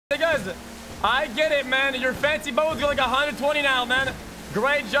guys, I get it, man. Your fancy boat's got like 120 now, man.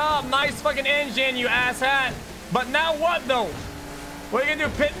 Great job. Nice fucking engine, you asshat. But now what, though? What are you gonna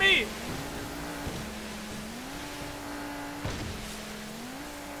do, pit me?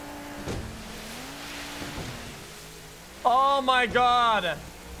 Oh my god.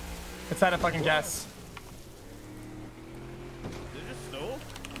 Let's have a fucking guess. Did you stole?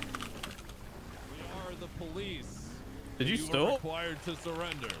 We are the police. Did you stole? Required to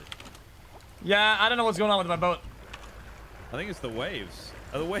surrender. Yeah, I don't know what's going on with my boat. I think it's the waves.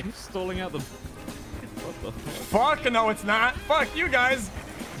 Are the waves stalling out the... What the fuck? Fuck no, it's not. Fuck you guys.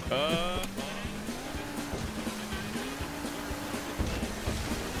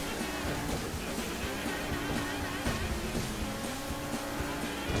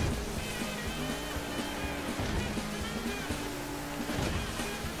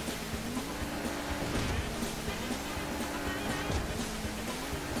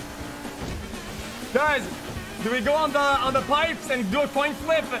 Guys, do we go on the pipes and do a coin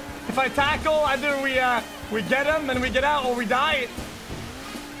flip? If I tackle, either we get him and we get out, or we die.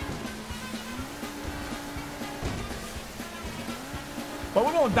 But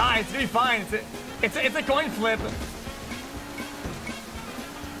we won't die. It's gonna be fine. It's a coin flip.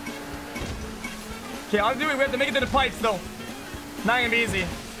 Okay, I'll do it. We have to make it to the pipes though. Not gonna be easy.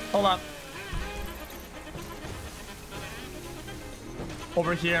 Hold up.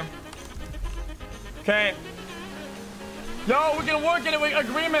 Over here. Okay. Yo, we can work in it with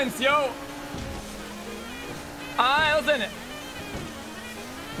agreements, yo. Alright, listen.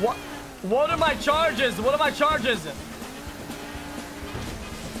 What are my charges? What are my charges?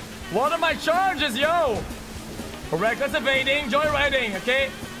 What are my charges, yo? Reckless evading, joyriding, okay?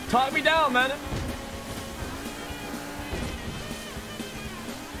 Talk me down, man.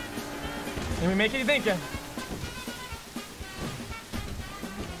 Can we make it thinking?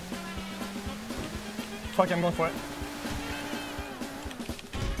 Fuck it, I'm going for it.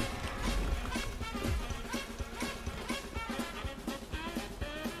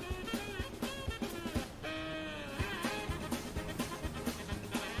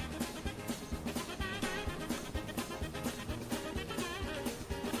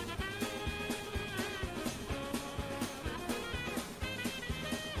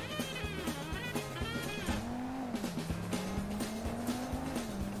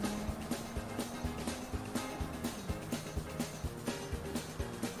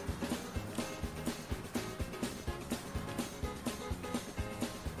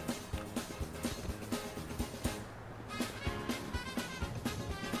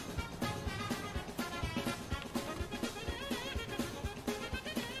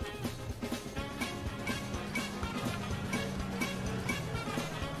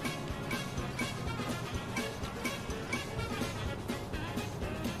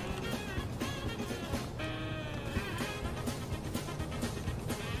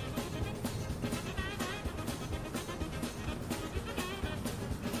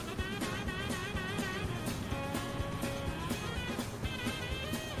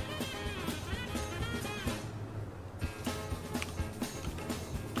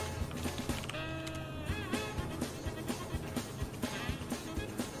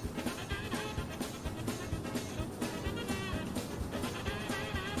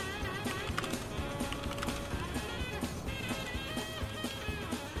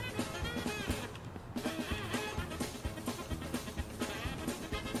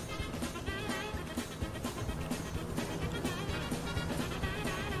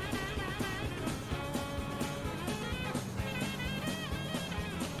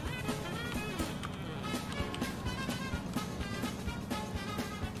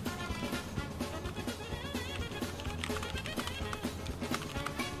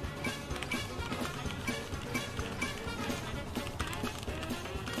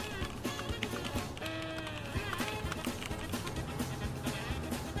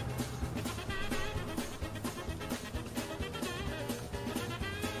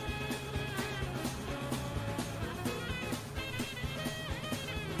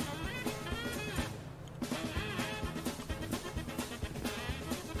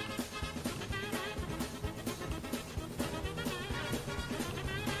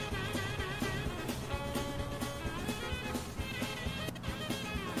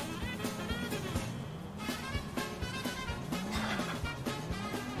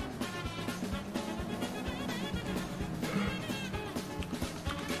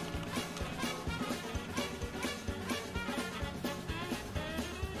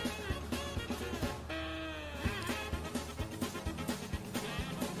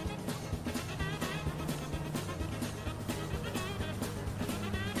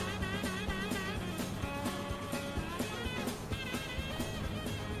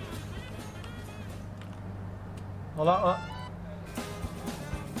 Hold on.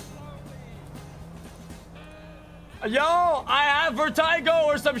 Yo, I have vertigo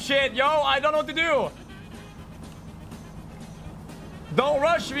or some shit. Yo, I don't know what to do. Don't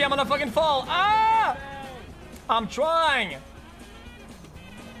rush me. I'm gonna fucking fall. Ah! I'm trying.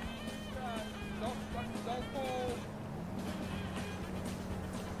 Don't fall.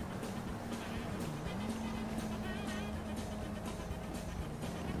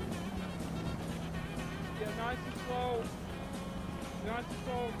 Yeah, nice and slow. Nice and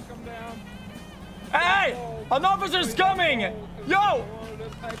slow. Come down. Hey! An officer's coming! Yo!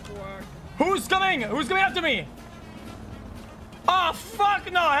 Who's coming? Who's coming after me? Oh,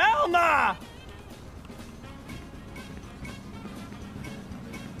 fuck no! Hell nah!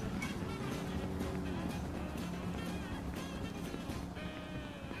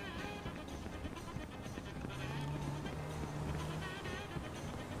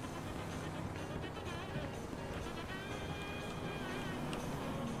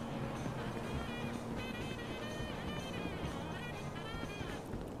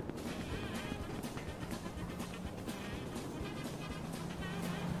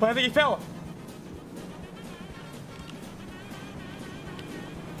 But I think he fell.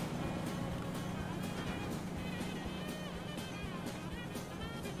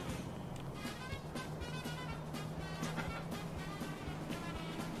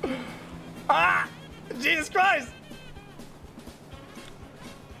 Ah! Jesus Christ!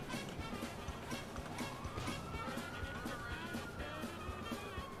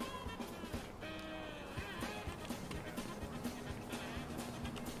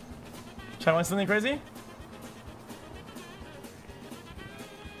 Chang, want something crazy?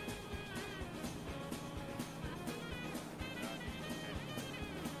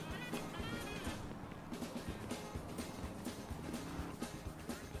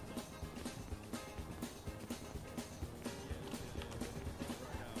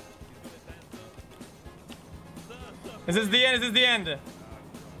 This is the end. This is the end.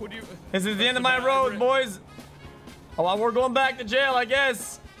 This is the end of my road, boys. Oh, well, we're going back to jail, I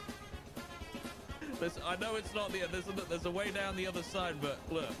guess. I know it's not the end. There's a way down the other side, but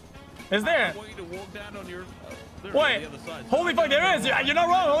look. Is there? I want you to walk down on your. Wait. The other side. Holy fuck, there is. You're not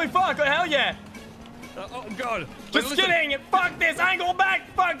wrong. Holy fuck. Hell yeah. Oh god. Just kidding. Fuck this. I ain't going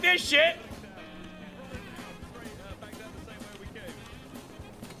back. Fuck this shit. Back down the same way we came.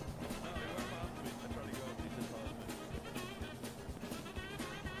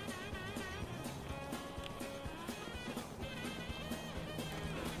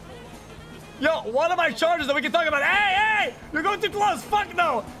 Yo, what are my charges that we can talk about? Hey, hey! You're going too close. Fuck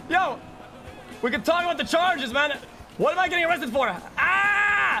no. Yo, we can talk about the charges, man. What am I getting arrested for?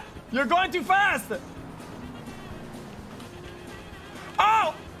 Ah! You're going too fast.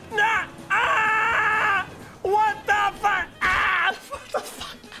 Oh! Nah! Ah! What the fuck? Ah! What the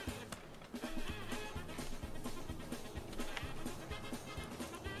fuck?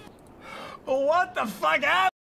 What the fuck happened?